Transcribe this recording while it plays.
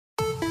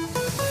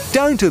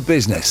Down to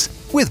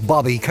Business with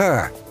Bobby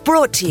Kerr.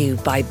 Brought to you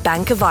by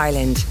Bank of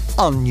Ireland.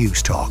 On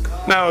News Talk.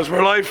 Now, as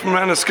we're live from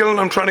Enniskillen,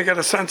 I'm trying to get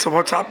a sense of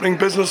what's happening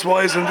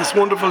business-wise in this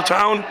wonderful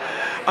town.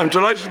 I'm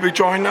delighted to be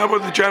joined now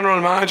by the General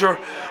Manager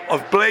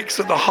of Blake's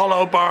at the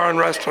Hollow Bar and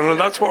Restaurant, and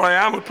that's where I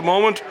am at the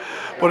moment.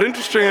 But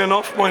interestingly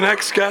enough, my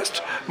next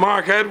guest,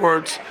 Mark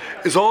Edwards,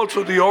 is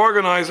also the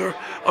organiser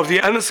of the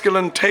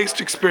Enniskillen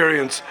Taste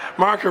Experience.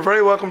 Mark, you're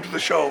very welcome to the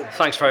show.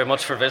 Thanks very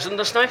much for visiting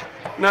us now.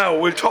 Now,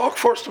 we'll talk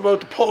first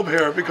about the pub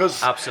here,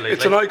 because Absolutely.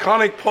 It's an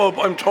iconic pub.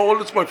 I'm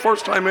told it's my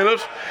first time in it.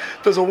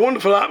 There's a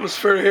wonderful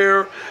atmosphere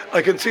here.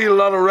 I can see a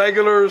lot of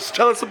regulars.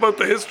 Tell us about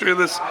the history of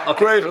this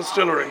great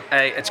distillery.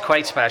 It's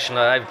quite special.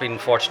 I've been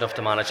fortunate enough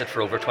to manage it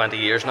for over 20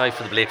 years now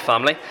for the Blake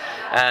family.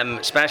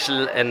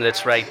 Special in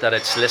its right that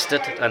it's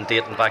listed and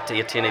dating back to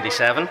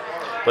 1887.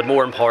 But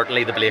more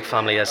importantly, the Blake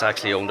family has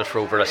actually owned it for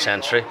over a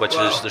century, which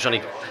is, there's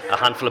only a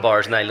handful of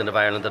bars in the island of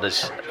Ireland that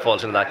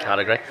falls into that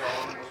category.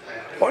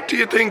 What do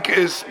you think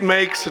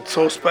makes it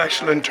so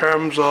special in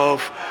terms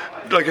of,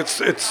 like,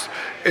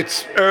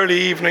 it's early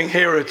evening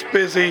here, it's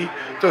busy,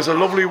 there's a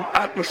lovely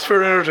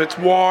atmosphere in it, it's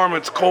warm,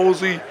 it's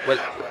cosy. Well,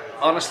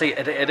 honestly,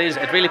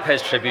 it really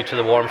pays tribute to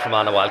the warm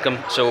Fermanagh welcome.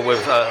 So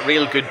we've a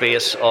real good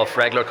base of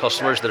regular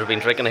customers that have been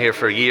drinking here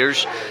for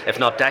years, if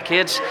not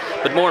decades.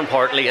 But more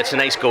importantly, it's a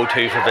nice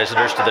go-to for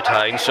visitors to the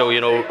town. So,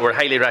 we're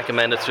highly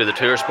recommended through the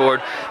tourist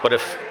board. But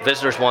if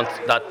visitors want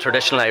that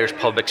traditional Irish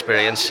pub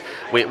experience,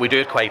 we do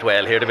it quite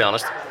well here, to be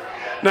honest.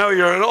 Now,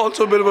 you're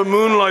also a bit of a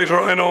moonlighter,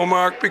 I know,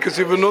 Mark, because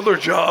you have another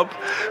job,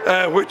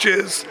 which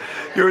is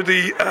you're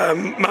the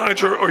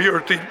manager, or you're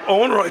the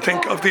owner, I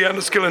think, of the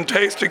Enniskillen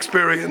Taste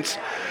Experience,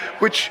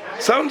 which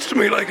sounds to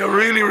me like a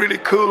really, really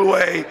cool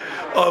way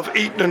of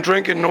eating and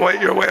drinking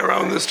your way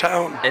around this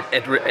town.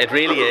 It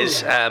really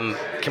is.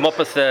 Came up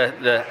with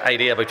the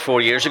idea about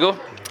 4 years ago.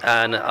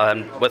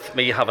 And with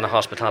me having a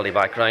hospitality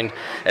background,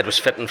 it was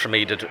fitting for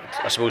me to,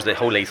 I suppose the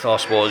whole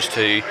ethos was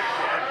to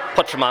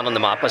put Fermanagh on the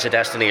map as a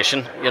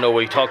destination.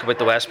 We talk about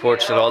the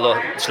Westports and all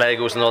the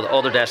Slegos and all the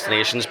other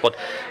destinations, but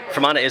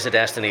Fermanagh is a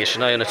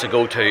destination now, and it's a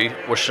go-to.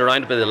 We're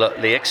surrounded by the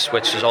lakes,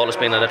 which has always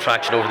been an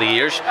attraction over the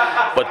years,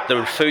 but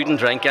the food and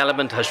drink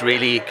element has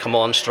really come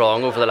on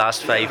strong over the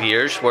last 5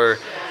 years, where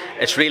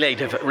it's really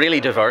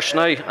diverse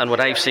now. And what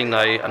I've seen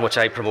now, and which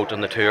I promote on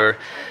the tour,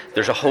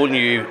 there's a whole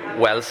new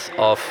wealth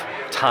of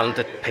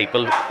talented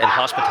people in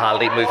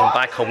hospitality moving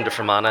back home to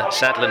Fermanagh,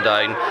 settling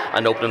down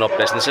and opening up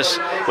businesses,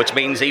 which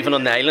means even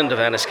on the island of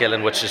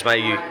Enniskillen, which is my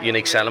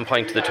unique selling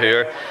point to the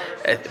tour,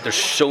 there's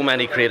so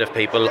many creative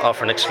people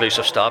offering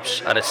exclusive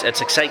stops, and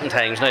it's exciting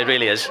times now, it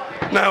really is.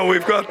 Now,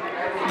 we've got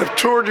the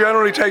tour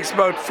generally takes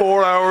about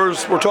 4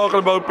 hours. We're talking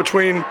about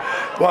between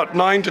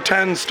 9 to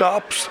 10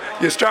 stops.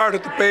 You start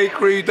at the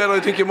bakery, then I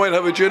think you might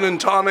have a gin and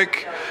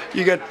tonic.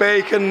 You get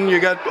bacon,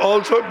 you get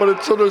all sorts,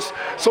 but there's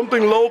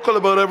something local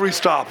about every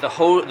stop. The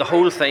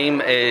whole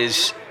theme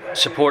is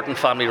supporting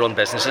family-run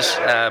businesses,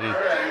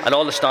 and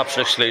all the stops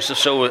are exclusive.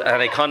 So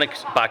an iconic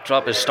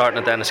backdrop is starting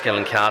at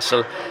Enniskillen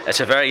Castle.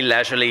 It's a very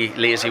leisurely,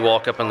 lazy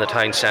walk up in the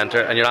town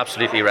centre, and you're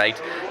absolutely right.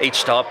 Each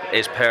stop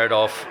is paired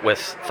off with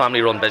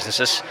family-run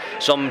businesses,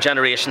 some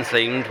generation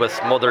themed with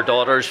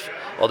mother-daughters,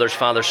 others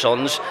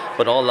father-sons,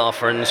 but all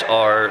offerings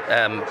are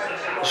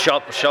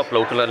shop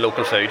local and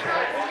local food.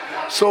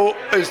 So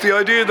is the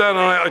idea then,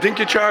 I think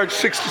you charge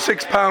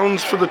 £66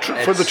 for the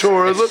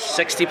tour, is it?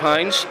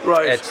 £60.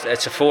 Right.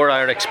 It's a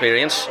 4-hour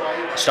experience,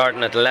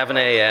 starting at 11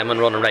 a.m. and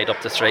running right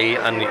up to 3.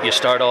 And you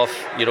start off,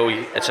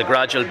 it's a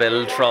gradual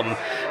build from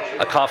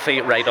a coffee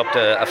right up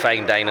to a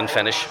fine dining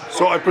finish.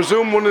 So I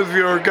presume one of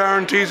your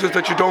guarantees is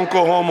that you don't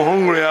go home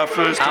hungry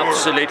after this tour?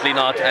 Absolutely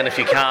not. And if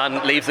you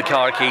can, leave the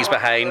car keys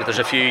behind. There's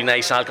a few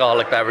nice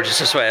alcoholic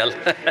beverages as well.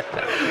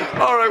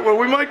 All right. Well,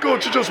 we might go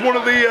to just one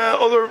of the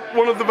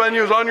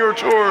venues on your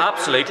tour.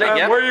 Absolutely.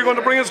 Yeah. Where are you going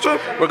to bring us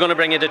to? We're going to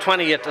bring you to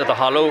 28 at the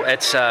Hollow.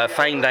 It's a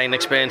fine dining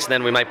experience, and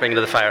then we might bring you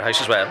to the Firehouse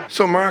as well.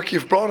 So, Mark,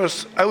 you've brought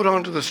us out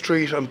onto the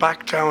street and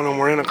back down, and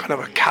we're in a kind of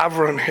a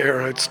cavern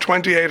here. It's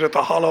 28 at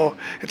the Hollow.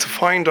 It's a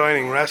fine dining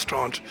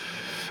restaurant.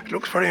 It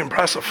looks very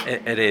impressive.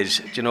 It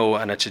is,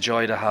 and it's a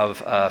joy to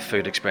have a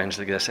food experience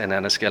like this in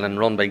Enniskillen,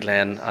 run by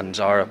Glenn and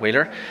Zara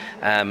Wheeler.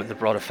 They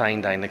brought a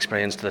fine dining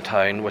experience to the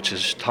town, which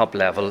is top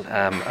level,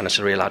 and it's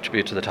a real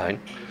attribute to the town.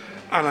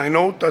 And I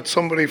note that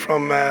somebody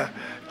from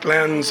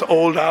Glenn's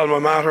old alma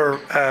mater,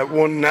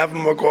 one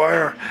Nevin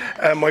Maguire,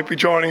 might be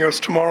joining us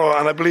tomorrow,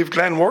 and I believe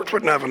Glenn worked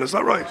with Nevin, is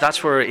that right?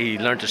 That's where he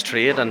learnt his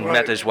trade and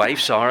met his wife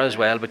Sarah as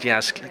well. But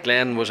yes,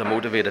 Glenn was a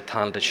motivated,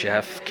 talented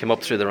chef, came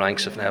up through the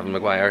ranks of Nevin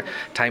Maguire.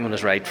 Timing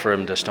was right for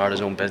him to start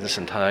his own business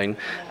in town,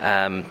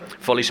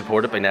 fully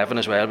supported by Nevin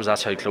as well, because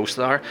that's how close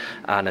they are.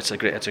 And it's a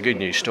good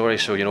news story.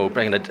 So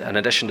bringing an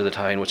addition to the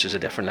town, which is a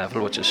different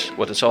level, which is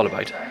what it's all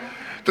about.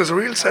 There's a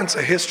real sense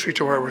of history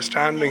to where we're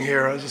standing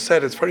here. As I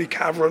said, it's very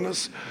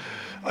cavernous.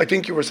 I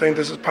think you were saying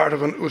this is part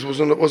of was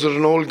it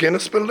an old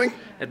Guinness building?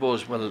 It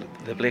was. Well,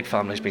 the Blake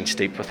family's been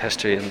steeped with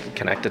history and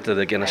connected to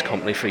the Guinness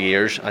company for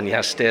years. And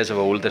yes, days of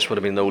old, this would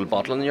have been the old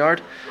bottling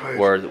yard, right,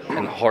 where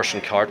in a horse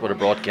and cart would have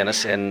brought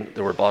Guinness in.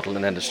 They were bottled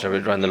and then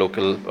distributed around the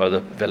local or the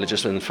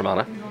villages in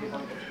Fermanagh.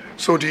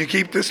 So do you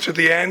keep this to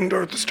the end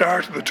or at the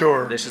start of the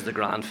tour? This is the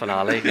grand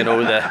finale. You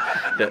know,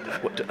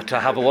 to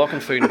have a walk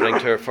and food and drink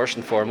tour, first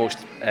and foremost,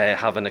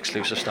 having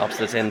exclusive stops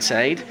that's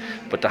inside,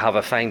 but to have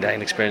a fine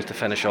dining experience to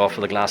finish off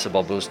with a glass of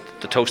bubbles,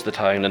 to toast the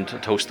town and to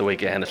toast the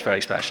weekend, it's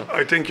very special.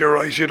 I think you're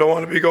right. You don't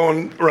want to be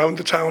going around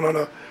the town on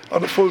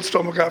a full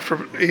stomach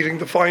after eating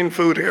the fine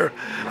food here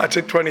at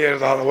 28 of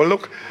the Hollow. Well,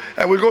 look,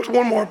 we'll go to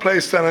one more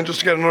place then, and just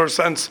to get another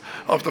sense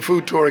of the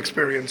food tour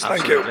experience.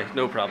 Absolutely. Thank you.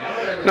 No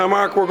problem. Now,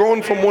 Mark, we're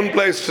going from one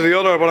place to the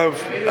other, but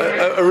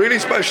I've a really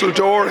special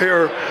door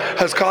here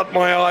has caught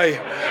my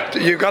eye.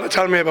 You've got to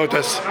tell me about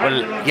this.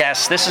 Well,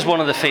 yes, this is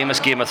one of the famous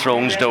Game of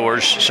Thrones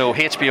doors. So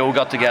HBO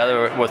got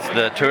together with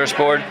the tourist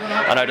board,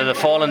 and out of the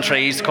fallen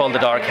trees called the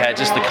Dark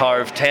Hedges, they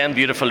carved 10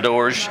 beautiful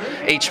doors,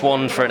 each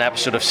one for an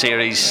episode of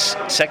Series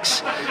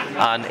 6,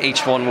 and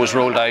each one was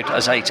rolled out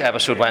as each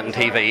episode went on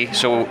TV.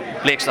 So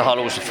Blake's the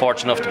Hollow was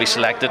fortunate enough to be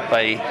selected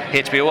by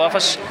HBO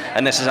office,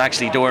 and this is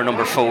actually door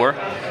number 4.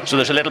 So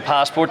there's a little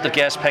passport that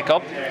guests pick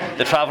up.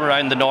 They travel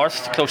around the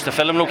north, close to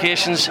film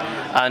locations,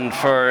 and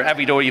for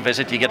every door you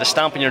visit, you get a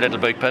stamp in your little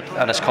booklet,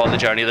 and it's called the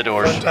Journey of the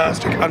Doors.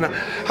 Fantastic. And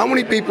how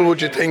many people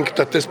would you think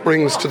that this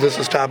brings to this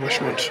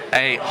establishment?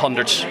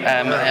 Hundreds.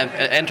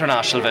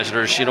 International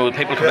visitors. You know,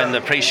 people come in, they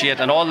appreciate,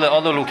 and all the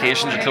other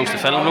locations are close to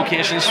film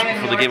locations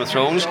for the Game of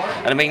Thrones,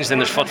 and it means then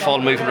there's footfall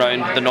moving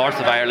around the north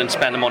of Ireland,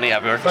 spending money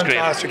everywhere. It's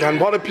fantastic. Great. And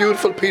what a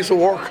beautiful piece of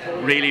work.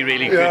 Really,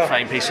 really good,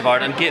 fine piece of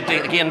art, and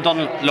again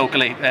done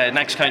locally.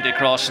 Next county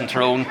across in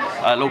Tyrone,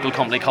 a local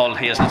company called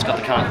Hazel's got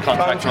the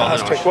contract for all the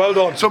doors. Fantastic. Well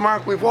done. So,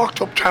 Mark, we've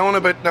walked uptown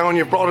a bit now, and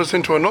you've brought us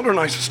into another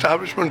nice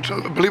establishment.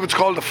 I believe it's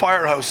called the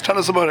Firehouse. Tell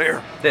us about it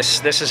here.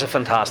 This is a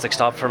fantastic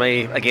stop for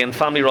me. Again,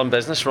 family-run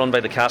business run by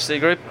the Cassidy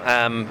Group,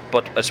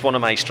 but it's one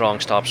of my strong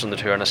stops on the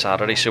tour on a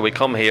Saturday. So we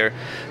come here.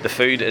 The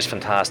food is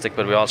fantastic,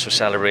 but we also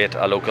celebrate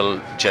a local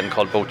gin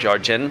called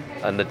Boatyard Gin,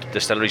 and the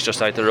distillery's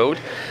just out the road.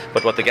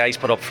 But what the guys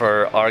put up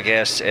for our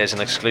guests is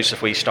an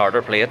exclusive wee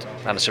starter plate,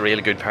 and it's a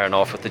really good pairing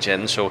off with the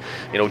gin. So,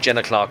 you know, gin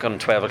o'clock on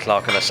 12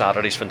 o'clock on a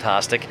Saturday is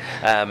fantastic.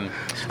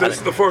 This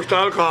is the first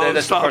alcohol stop.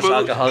 This is the first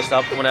alcohol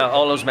stop. When I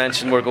always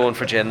mention we're going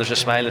for gin, there's a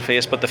smiling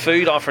face, but the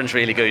food offering's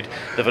really good.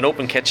 They've an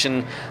open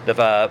kitchen, they've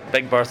a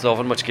big berth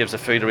oven which gives the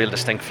food a real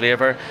distinct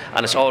flavour,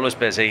 and it's always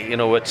busy. You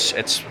know, it's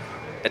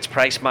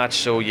price matched,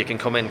 so you can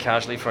come in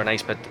casually for a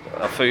nice bit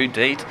of food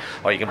to eat,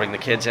 or you can bring the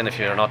kids in if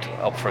you're not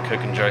up for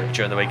cooking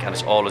during the week, and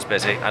it's always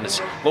busy, and it's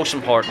most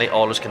importantly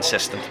always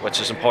consistent, which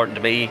is important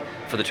to me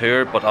for the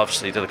tour, but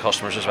obviously to the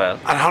customers as well.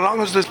 And how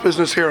long is this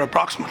business here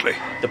approximately?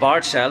 The bar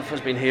itself has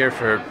been here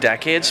for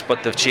decades,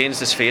 but they've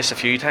changed its face a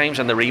few times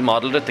and they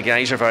remodelled it. The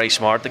guys are very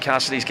smart, the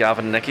Cassidys,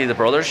 Gavin and Nicky, the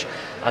brothers,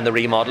 and they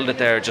remodelled it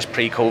there just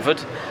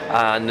pre-COVID,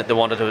 and they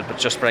wanted to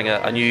just bring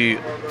a new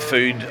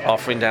food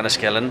offering to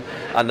Enniskillen,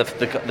 and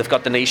they've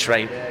got the niche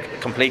right,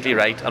 completely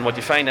right. And what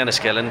you find in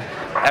Enniskillen,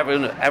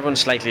 everyone's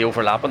slightly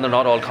overlapping, they're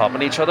not all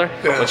copying each other,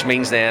 which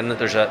means then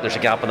there's a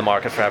gap in the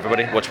market for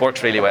everybody, which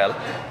works really well.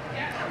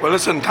 Well,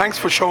 listen, thanks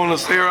for showing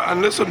us here,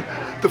 and listen,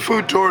 the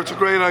food tour, it's a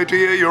great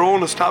idea, your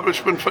own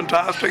establishment,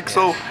 fantastic,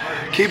 so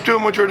keep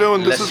doing what you're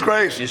doing. This is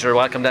great. You're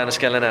welcome down to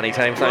Enniskillen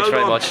anytime. Thanks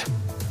very much.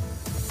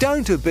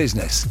 Down to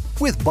Business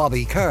with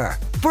Bobby Kerr.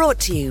 Brought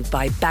to you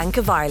by Bank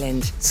of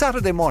Ireland.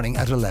 Saturday morning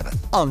at 11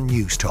 on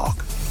News Talk.